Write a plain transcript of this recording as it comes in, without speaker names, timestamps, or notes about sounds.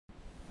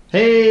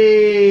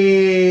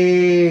Hey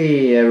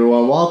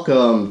everyone,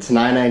 welcome to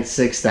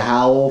 996 The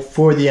Howl.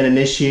 For the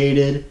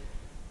uninitiated,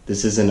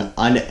 this is an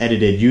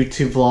unedited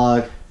YouTube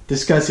vlog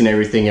discussing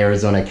everything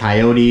Arizona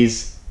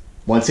Coyotes.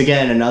 Once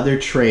again, another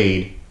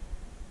trade.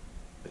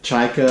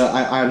 Chaika,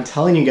 I'm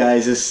telling you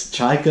guys, this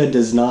Chaika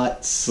does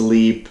not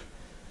sleep.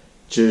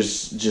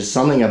 Just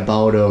something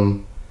about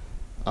him.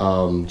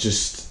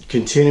 Just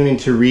continuing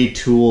to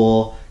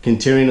retool,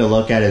 continuing to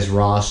look at his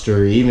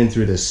roster, even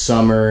through the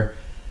summer.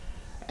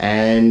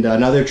 And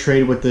another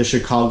trade with the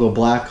Chicago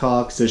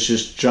Blackhawks. Let's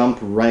just jump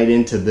right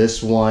into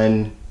this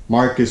one.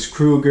 Marcus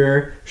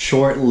Kruger,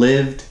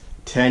 short-lived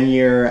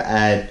tenure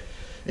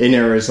in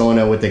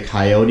Arizona with the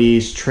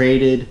Coyotes,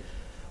 traded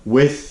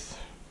with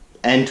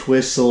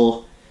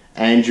Eintwistle,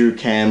 Andrew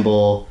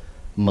Campbell,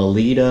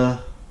 Maletta.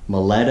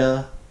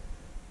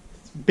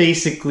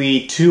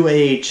 Basically, two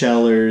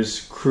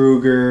AHLers,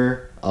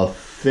 Kruger, a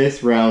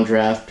 5th-round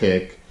draft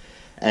pick,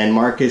 and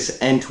Marcus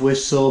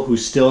Eintwistle,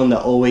 who's still in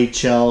the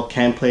OHL,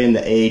 can't play in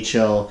the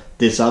AHL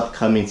this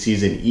upcoming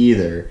season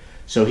either.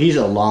 So he's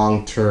a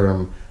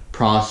long-term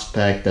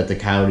prospect that the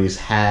Coyotes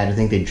had. I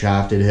think they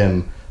drafted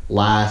him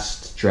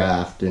last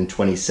draft in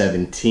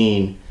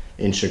 2017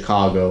 in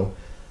Chicago.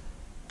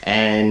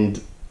 And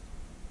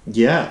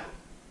yeah,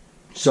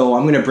 so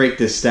I'm going to break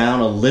this down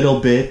a little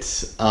bit.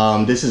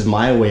 This is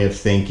my way of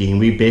thinking.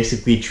 We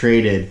basically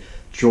traded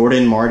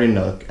Jordan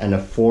Martinook and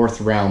a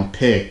 4th-round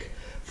pick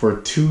for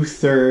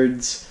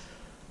 2/3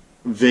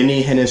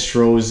 Vinnie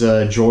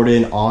Hinostroza,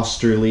 Jordan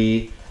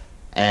Oesterle,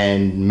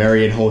 and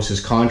Marian Hossa's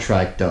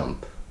contract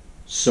dump.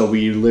 So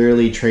we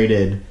literally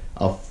traded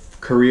a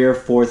career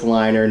 4th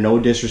liner, no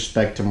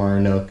disrespect to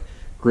Martinook,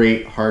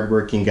 great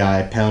hardworking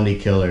guy, penalty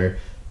killer.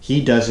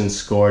 He doesn't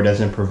score,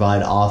 doesn't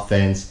provide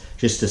offense,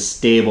 just a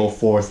stable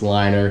 4th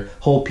liner.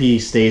 Hope he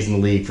stays in the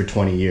league for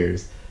 20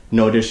 years.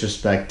 No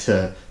disrespect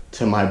to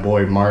my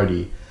boy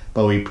Marty.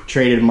 But we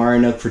traded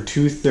Martinook for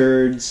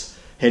 2/3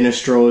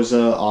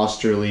 Hinostroza,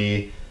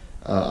 Oesterle,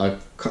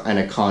 and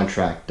a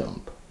contract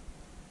dump.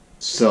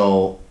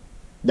 So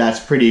that's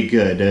pretty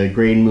good.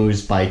 Great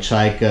moves by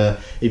Chaika.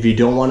 If you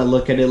don't want to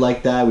look at it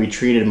like that, we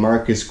traded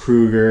Marcus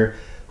Kruger,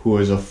 who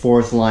was a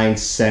 4th-line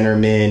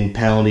centerman,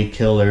 penalty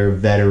killer,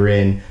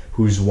 veteran,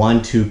 who's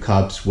won 2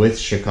 cups with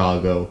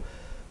Chicago,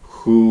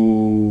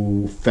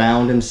 who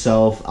found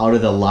himself out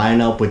of the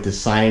lineup with the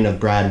signing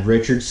of Brad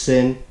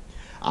Richardson.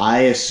 I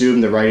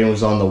assumed the writing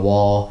was on the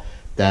wall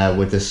that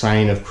with the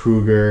signing of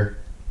Kruger,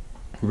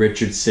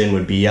 Richardson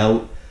would be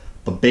out.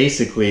 But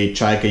basically,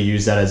 Chaika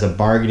used that as a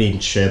bargaining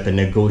chip, a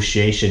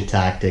negotiation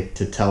tactic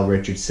to tell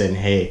Richardson,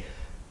 hey,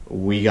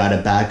 we got a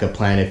backup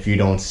plan if you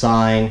don't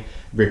sign.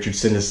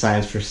 Richardson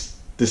decides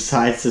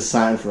to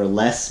sign for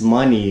less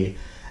money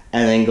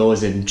and then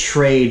goes and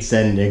trades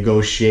that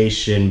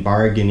negotiation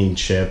bargaining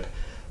chip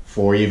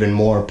for even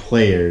more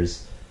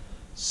players.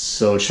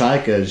 So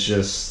Chaika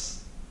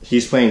is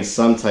he's playing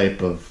some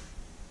type of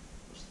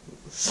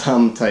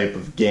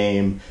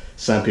game.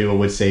 Some people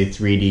would say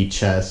 3D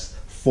chess,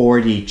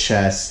 4D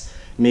chess,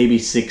 maybe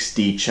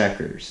 6D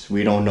checkers.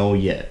 We don't know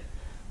yet.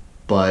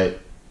 But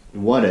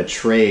what a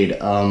trade.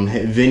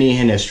 Vinnie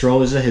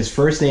Hinostroza, his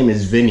first name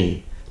is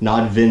Vinnie,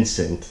 not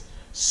Vincent.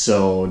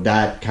 So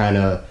that kind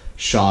of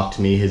shocked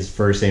me. His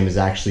first name is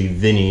actually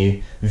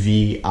Vinnie,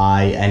 Vinnie.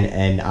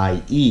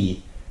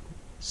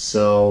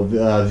 So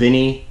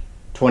Vinnie,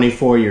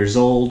 24 years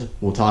old.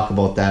 We'll talk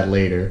about that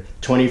later.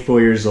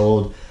 24 years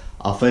old.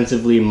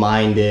 Offensively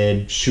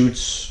minded,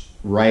 shoots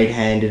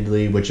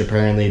right-handedly, which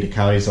apparently the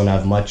Coyotes don't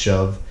have much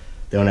of.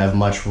 They don't have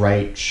much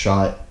right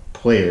shot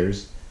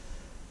players.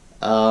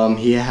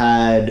 He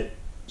had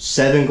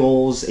 7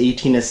 goals,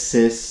 18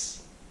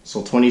 assists,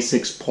 so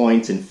 26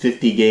 points in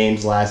 50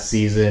 games last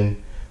season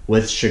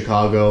with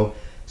Chicago.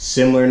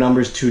 Similar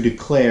numbers to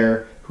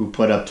Duclair, who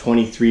put up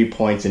 23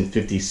 points in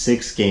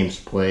 56 games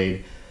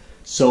played.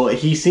 So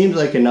he seems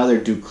like another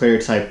Duclair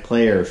type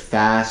player,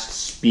 fast,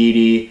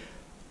 speedy,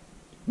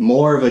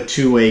 more of a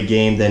two-way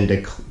game than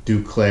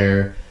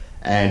Duclair,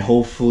 and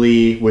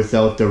hopefully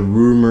without the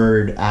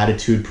rumored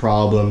attitude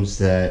problems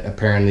that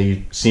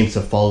apparently seems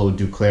to follow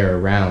Duclair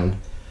around.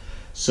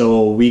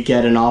 So we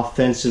get an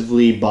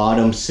offensively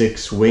bottom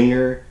 6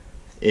 winger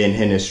in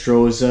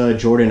Hinostroza.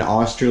 Jordan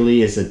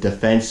Oesterle is a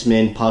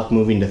defenseman,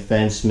 puck-moving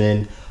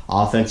defenseman,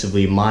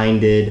 offensively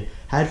minded,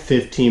 had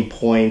 15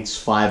 points,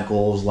 5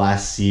 goals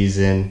last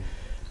season.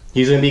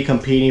 He's going to be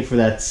competing for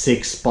that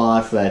 6th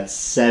spot, for that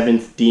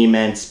 7th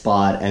D-man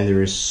spot, and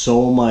there is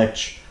so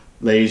much,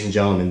 ladies and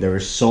gentlemen, there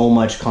is so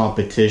much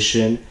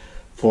competition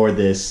for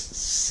the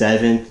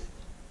seventh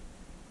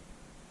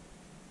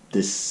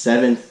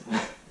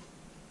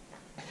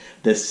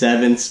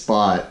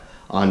spot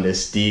on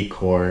this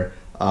D-core.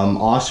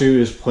 Oesterle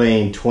was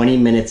playing 20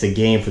 minutes a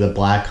game for the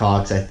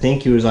Blackhawks. I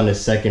think he was on the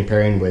second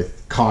pairing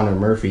with Connor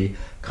Murphy.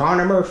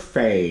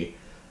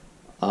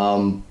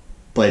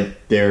 But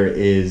there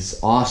is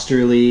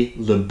Oesterle,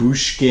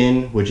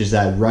 Lyubushkin, which is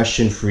that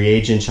Russian free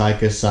agent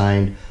Chaika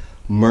signed,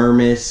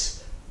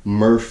 Murmis,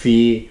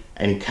 Murphy,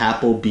 and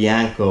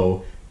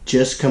Capobianco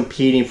just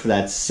competing for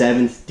that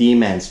 7th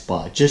D-man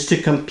spot, just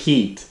to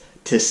compete,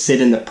 to sit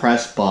in the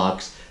press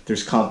box.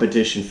 There's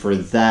competition for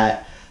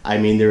that. I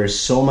mean, there is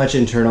so much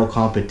internal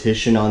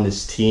competition on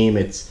this team.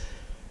 It's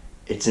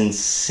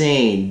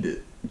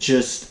insane.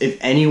 Just, if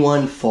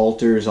anyone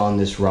falters on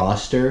this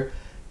roster,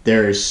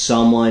 there is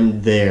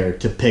someone there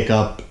to pick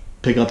up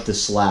the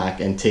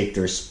slack and take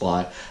their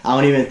spot. I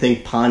don't even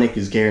think Panik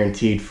is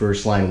guaranteed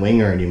first-line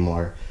winger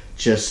anymore.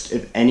 Just,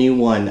 if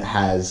anyone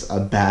has a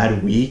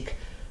bad week,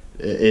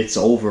 it's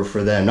over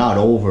for them. Not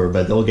over,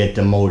 but they'll get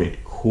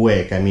demoted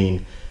quick. I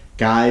mean,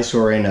 guys who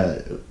are in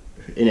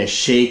a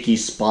shaky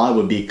spot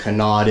would be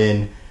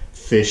Connaughton,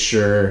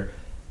 Fisher,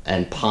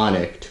 and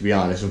Panik, to be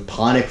honest. If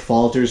Panik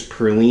falters,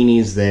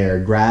 Perlini's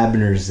there,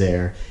 Grabner's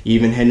there,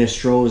 even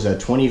Hinostroza,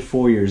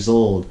 24 years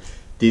old.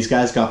 These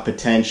guys got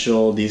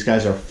potential. These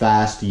guys are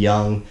fast,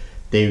 young.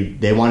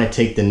 They want to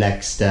take the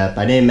next step.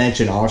 I didn't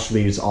mention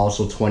Oesterle is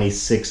also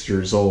 26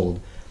 years old.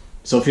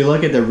 So if you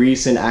look at the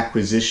recent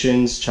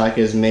acquisitions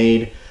Chicago has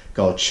made,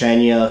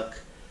 Galchenyuk,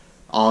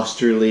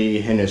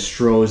 Oesterle,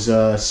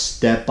 Hinostroza,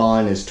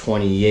 Stepan is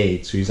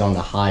 28, so he's on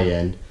the high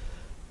end.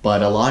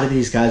 But a lot of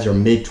these guys are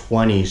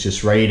mid-20s,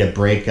 just ready to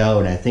break out,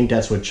 and I think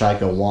that's what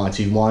Chicago wants.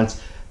 He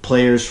wants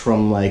players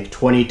from like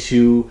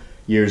 22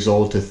 years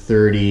old to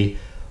 30,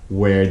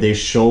 where they've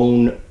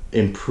shown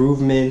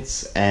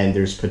improvements and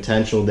there's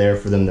potential there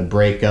for them to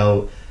break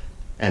out,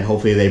 and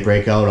hopefully they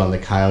break out on the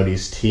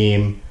Coyotes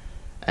team,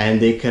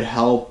 and they could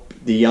help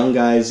the young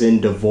guys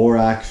in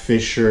Dvorak,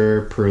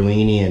 Fisher,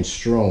 Perlini, and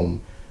Strome.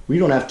 We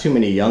don't have too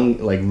many young,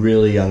 like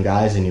really young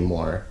guys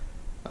anymore.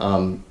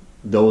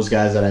 Those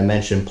guys that I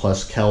mentioned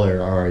plus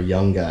Keller are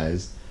young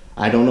guys.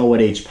 I don't know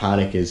what age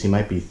Panik is. He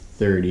might be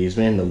 30. He's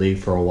been in the league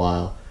for a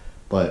while,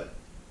 but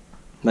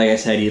like I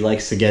said, he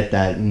likes to get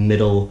that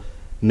middle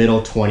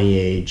 20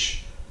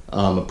 age,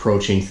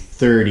 approaching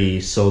 30,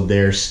 so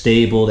they're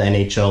stable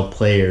NHL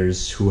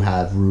players who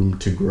have room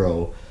to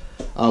grow.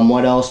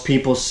 What else?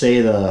 People say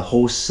the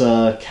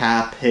Hossa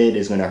cap hit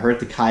is going to hurt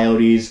the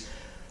Coyotes,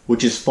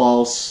 which is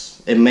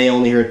false. It may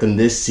only hurt them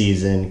this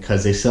season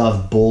because they still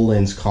have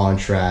Boland's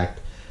contract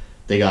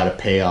they got to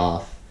pay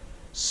off.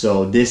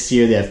 So this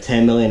year they have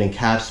 $10 million in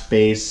cap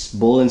space.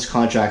 Boland's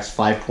contract's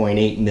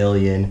 $5.8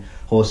 million.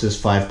 Hossa's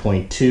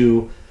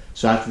 $5.2.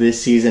 So after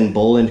this season,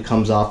 Boland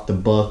comes off the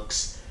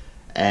books,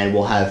 and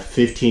we'll have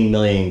 $15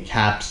 million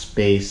cap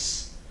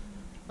space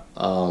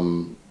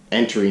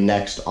entering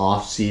next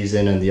off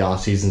season and the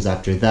off seasons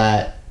after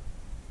that,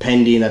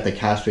 pending that the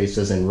cap space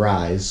doesn't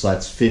rise. So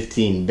that's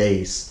 15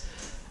 base,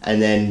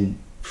 and then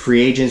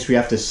free agents we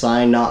have to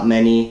sign, not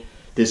many.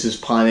 This is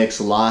Panik's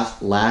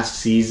last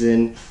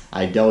season.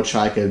 I doubt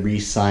Chicago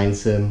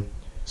re-signs him.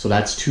 So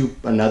that's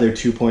another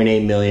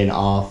 $2.8 million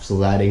off. So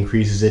that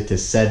increases it to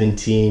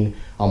 17,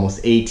 almost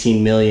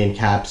 18 million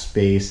cap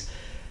space.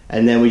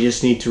 And then we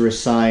just need to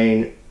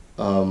resign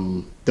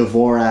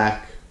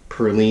Dvorak,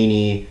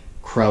 Perlini,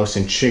 Krause,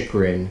 and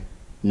Chychrun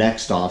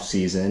next off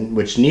season,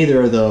 which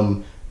neither of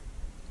them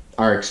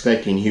are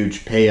expecting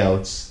huge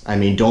payouts. I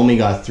mean, Domi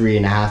got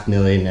 $3.5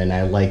 million, and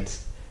I liked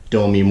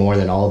Domi more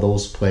than all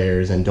those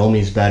players, and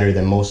Domi's better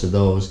than most of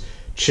those.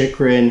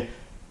 Chychrun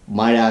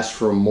might ask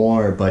for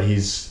more, but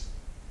he's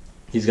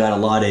got a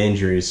lot of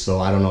injuries,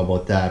 so I don't know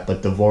about that.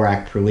 But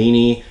Dvorak,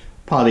 Perlini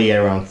probably get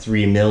around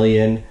 $3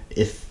 million,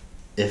 if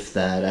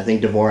that. I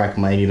think Dvorak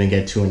might even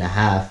get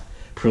 2.5.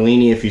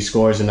 Perlini, if he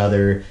scores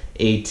another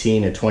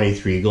 18 to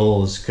 23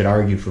 goals, could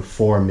argue for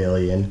 $4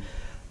 million.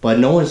 But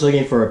no one's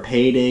looking for a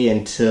payday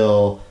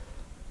until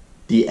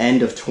the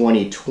end of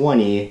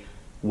 2020,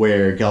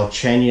 where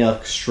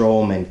Galchenyuk,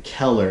 Strome, and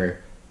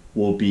Keller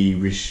will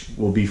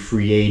be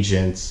free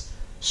agents.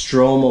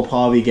 Strome will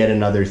probably get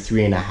another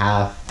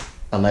 3.5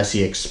 unless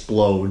he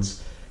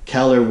explodes.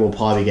 Keller will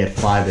probably get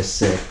 5 to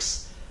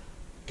 6.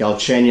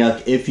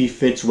 Galchenyuk, if he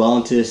fits well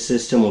into the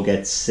system, will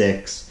get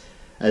 6.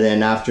 And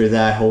then after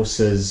that,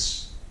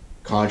 Hossa's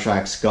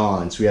contract's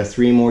gone. So we have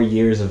 3 more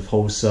years of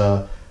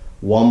Hossa,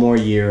 1 more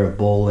year of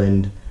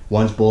Boland.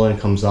 Once Boland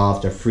comes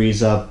off, that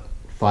frees up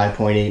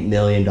 $5.8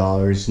 million.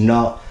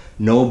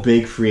 No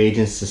big free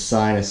agents to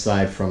sign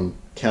aside from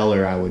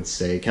Keller, I would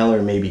say.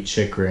 Keller, maybe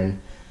Chychrun.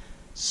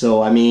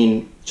 So, I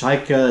mean,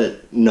 Chaika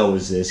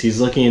knows this. He's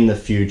looking in the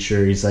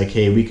future. He's like,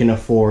 hey, we can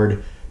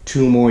afford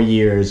 2 more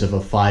years of a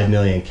 $5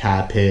 million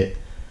cap hit.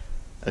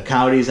 The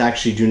Coyotes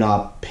actually do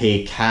not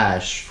pay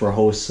cash for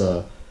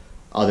Hossa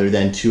other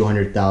than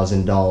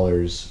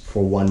 $200,000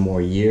 for 1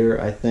 more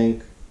year, I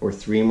think, or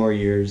 3 more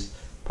years.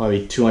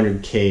 Probably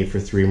 $200K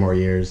for 3 more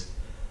years.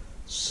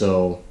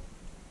 So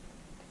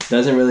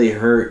doesn't really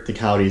hurt the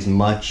Coyotes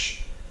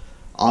much.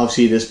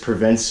 Obviously, this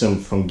prevents them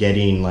from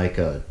getting like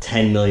a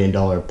 $10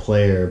 million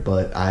player,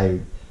 but I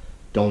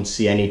don't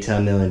see any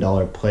 $10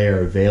 million player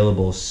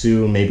available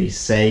soon. Maybe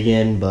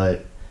Sagan,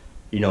 but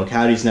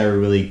Coyotes never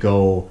really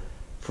go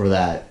for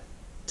that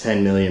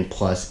 10 million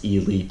plus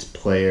elite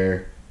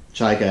player.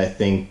 Chaika, I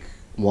think,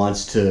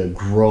 wants to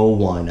grow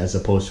one as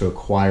opposed to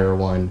acquire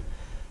one.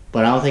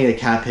 But I don't think the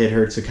cap hit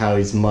hurts the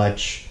Coyotes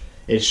much.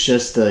 It's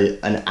just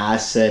an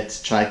asset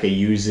Chaika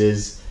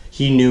uses.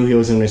 he knew he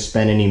wasn't going to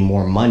spend any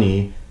more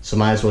money, so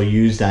might as well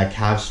use that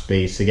cap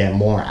space to get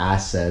more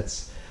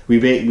assets.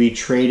 We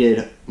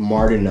traded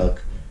Martinook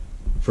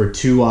for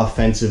 2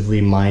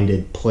 offensively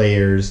minded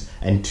players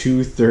and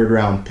 2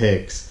 third-round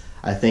picks.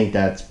 I think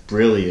that's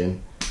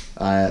brilliant.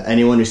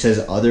 Anyone who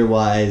says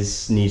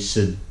otherwise needs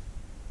to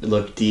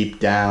look deep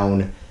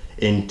down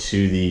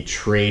into the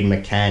trade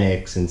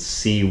mechanics and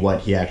see what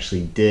he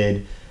actually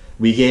did.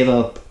 We gave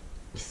up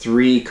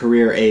 3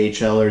 career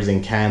AHLers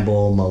in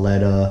Campbell,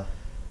 Maletta,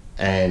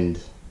 and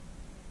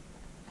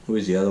who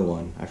was the other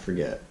one? I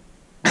forget.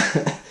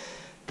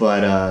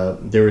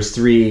 But there was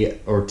 3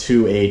 or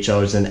 2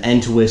 AHLers, and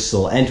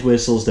Eintwistle.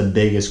 Entwistle's the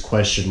biggest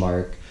question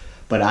mark.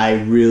 But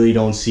I really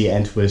don't see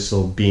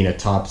Eintwistle being a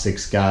top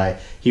 6 guy.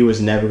 He was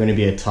never going to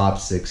be a top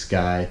 6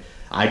 guy.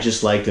 I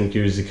just liked him because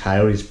he was a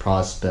Coyotes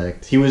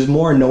prospect. He was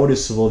more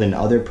noticeable than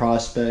other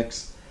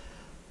prospects,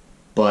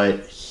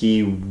 but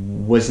he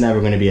was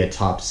never going to be a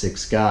top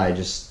 6 guy.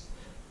 Just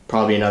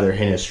probably another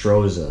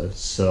Hinostroza.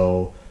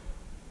 So,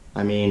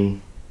 I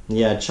mean,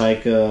 yeah,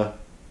 Chaika's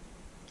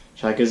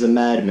a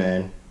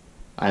madman.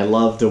 I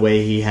love the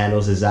way he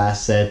handles his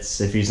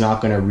assets. If he's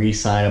not going to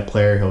re-sign a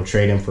player, he'll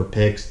trade him for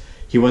picks.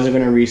 He wasn't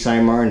going to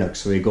re-sign Martinook,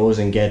 so he goes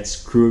and gets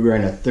Kruger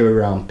and a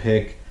 3rd-round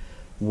pick.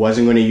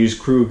 Wasn't going to use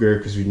Kruger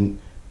because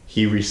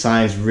he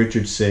re-signs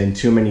Richardson,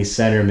 too many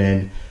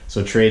centermen,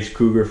 so trades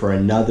Kruger for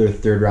another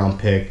 3rd-round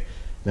pick.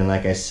 Then,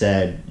 like I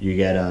said, you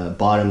get a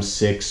bottom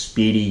 6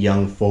 speedy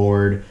young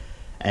forward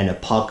and a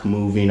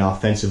puck-moving,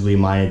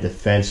 offensively-minded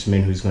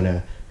defenseman who's going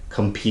to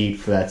compete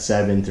for that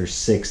 7th or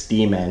 6th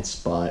D-man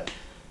spot.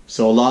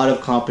 So a lot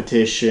of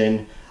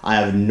competition. I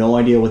have no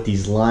idea what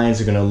these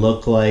lines are going to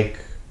look like.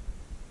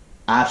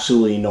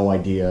 Absolutely no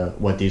idea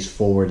what these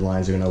forward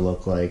lines are going to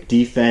look like.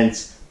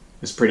 Defense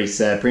is pretty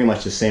set, pretty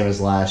much the same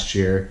as last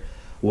year,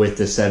 with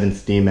the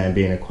 7th D-man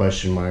being a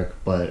question mark.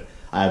 But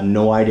I have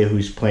no idea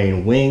who's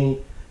playing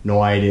wing,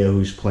 no idea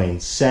who's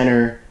playing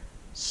center.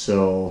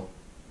 So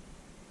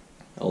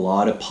a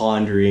lot of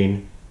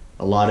pondering,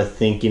 a lot of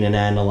thinking and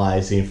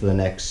analyzing for the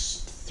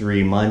next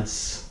 3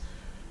 months.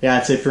 Yeah,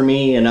 that's it for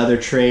me. Another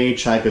trade.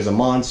 Chaika's a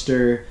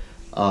monster.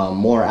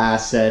 More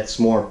assets,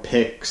 more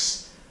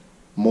picks,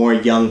 more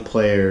young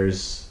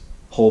players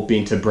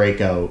hoping to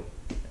break out.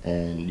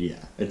 And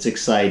yeah, it's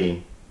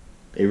exciting.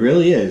 It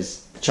really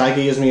is. Chaika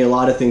gives me a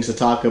lot of things to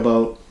talk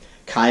about.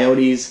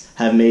 Coyotes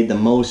have made the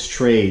most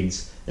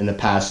trades in the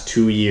past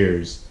 2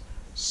 years.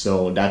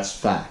 So that's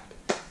fact.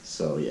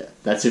 So yeah,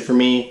 that's it for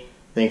me.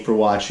 Thank you for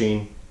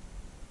watching.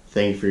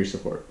 Thank you for your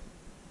support.